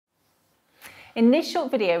In this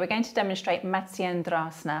short video, we're going to demonstrate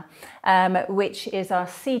Matsyendrasana, which is our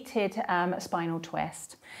seated spinal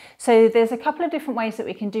twist. So there's a couple of different ways that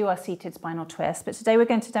we can do our seated spinal twist, but today we're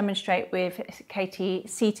going to demonstrate with Katie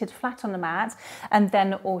seated flat on the mat and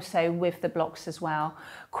then also with the blocks as well.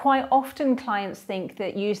 Quite often clients think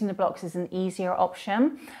that using the blocks is an easier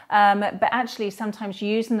option, but actually sometimes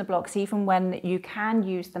using the blocks, even when you can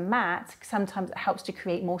use the mat, sometimes it helps to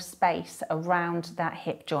create more space around that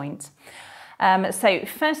hip joint. So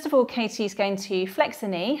first of all, Katie's going to flex the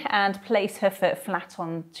knee and place her foot flat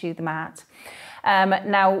onto the mat.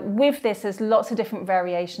 Now with this, there's lots of different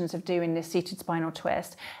variations of doing this seated spinal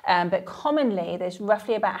twist, but commonly there's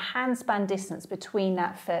roughly about a handspan distance between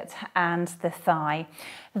that foot and the thigh.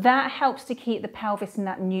 That helps to keep the pelvis in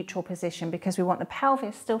that neutral position because we want the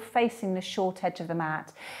pelvis still facing the short edge of the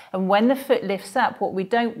mat. And when the foot lifts up, what we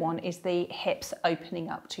don't want is the hips opening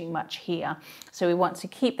up too much here. So we want to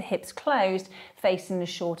keep the hips closed, facing the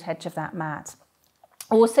short edge of that mat.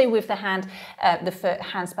 Also with the foot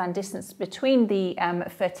handspan distance between the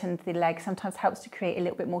foot and the leg sometimes helps to create a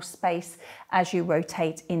little bit more space as you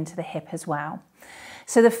rotate into the hip as well.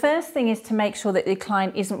 So the first thing is to make sure that the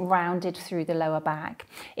client isn't rounded through the lower back.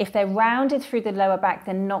 If they're rounded through the lower back,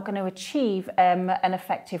 they're not going to achieve an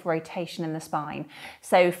effective rotation in the spine.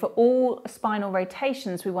 So for all spinal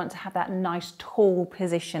rotations, we want to have that nice tall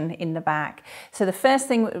position in the back. So the first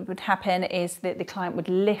thing that would happen is that the client would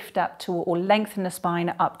lift up to or lengthen the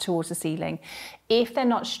spine up towards the ceiling. If they're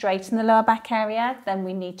not straight in the lower back area, then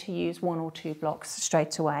we need to use one or two blocks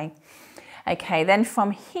straight away. Okay, then from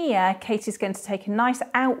here, Katie's going to take a nice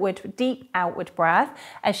deep outward breath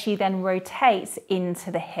as she then rotates into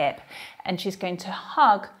the hip, and she's going to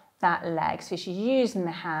hug that leg. So she's using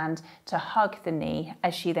the hand to hug the knee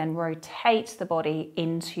as she then rotates the body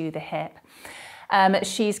into the hip.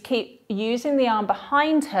 She's keep using the arm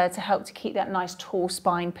behind her to help to keep that nice tall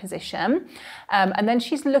spine position. And then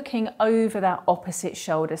she's looking over that opposite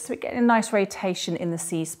shoulder. So we get a nice rotation in the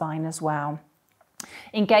C-spine as well.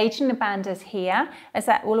 Engaging the banders here, as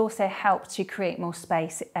that will also help to create more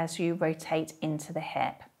space as you rotate into the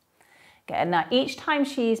hip. Okay, now each time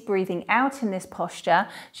she's breathing out in this posture,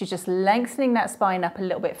 she's just lengthening that spine up a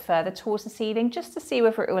little bit further towards the ceiling just to see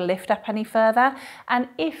whether it will lift up any further. And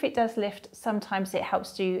if it does lift, sometimes it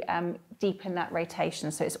helps to deepen that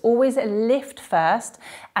rotation. So it's always a lift first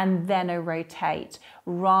and then a rotate,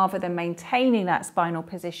 rather than maintaining that spinal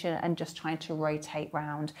position and just trying to rotate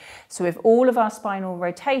round. So with all of our spinal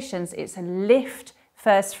rotations, it's a lift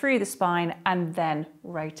first through the spine and then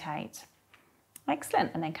rotate.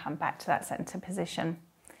 Excellent, and then come back to that center position.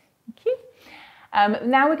 Thank you.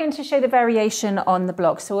 Now we're going to show the variation on the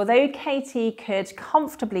block. So although Katie could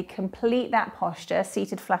comfortably complete that posture,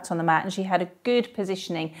 seated flat on the mat, and she had a good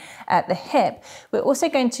positioning at the hip, we're also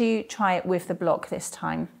going to try it with the block this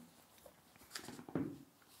time.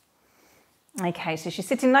 Okay, so she's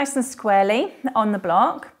sitting nice and squarely on the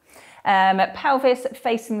block, pelvis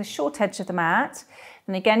facing the short edge of the mat.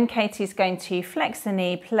 And again, Katie's going to flex the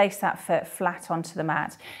knee, place that foot flat onto the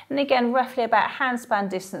mat. And again, roughly about handspan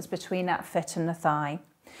distance between that foot and the thigh.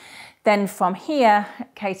 Then from here,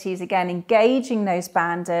 Katie's again engaging those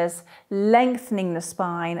banders, lengthening the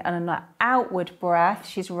spine, and on that outward breath,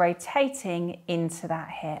 she's rotating into that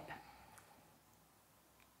hip.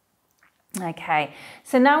 Okay,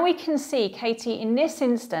 so now we can see Katie in this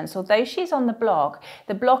instance, although she's on the block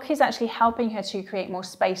is actually helping her to create more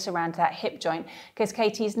space around that hip joint, because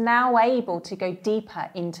Katie is now able to go deeper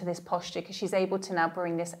into this posture because she's able to now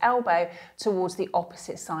bring this elbow towards the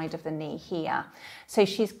opposite side of the knee here. So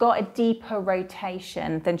she's got a deeper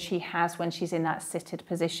rotation than she has when she's in that seated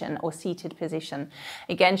position or seated position.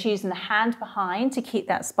 Again, she's using the hand behind to keep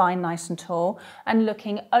that spine nice and tall and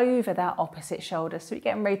looking over that opposite shoulder. So we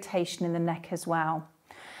get rotation in the neck as well.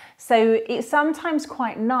 So it's sometimes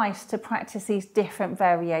quite nice to practice these different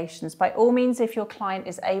variations. By all means, if your client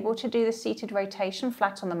is able to do the seated rotation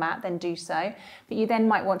flat on the mat, then do so. But you then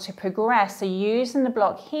might want to progress. So using the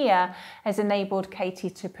block here has enabled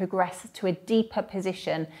Katie to progress to a deeper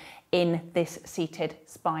position in this seated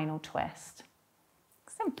spinal twist.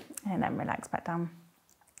 Excellent. And then relax back down.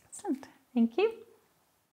 Excellent. Thank you.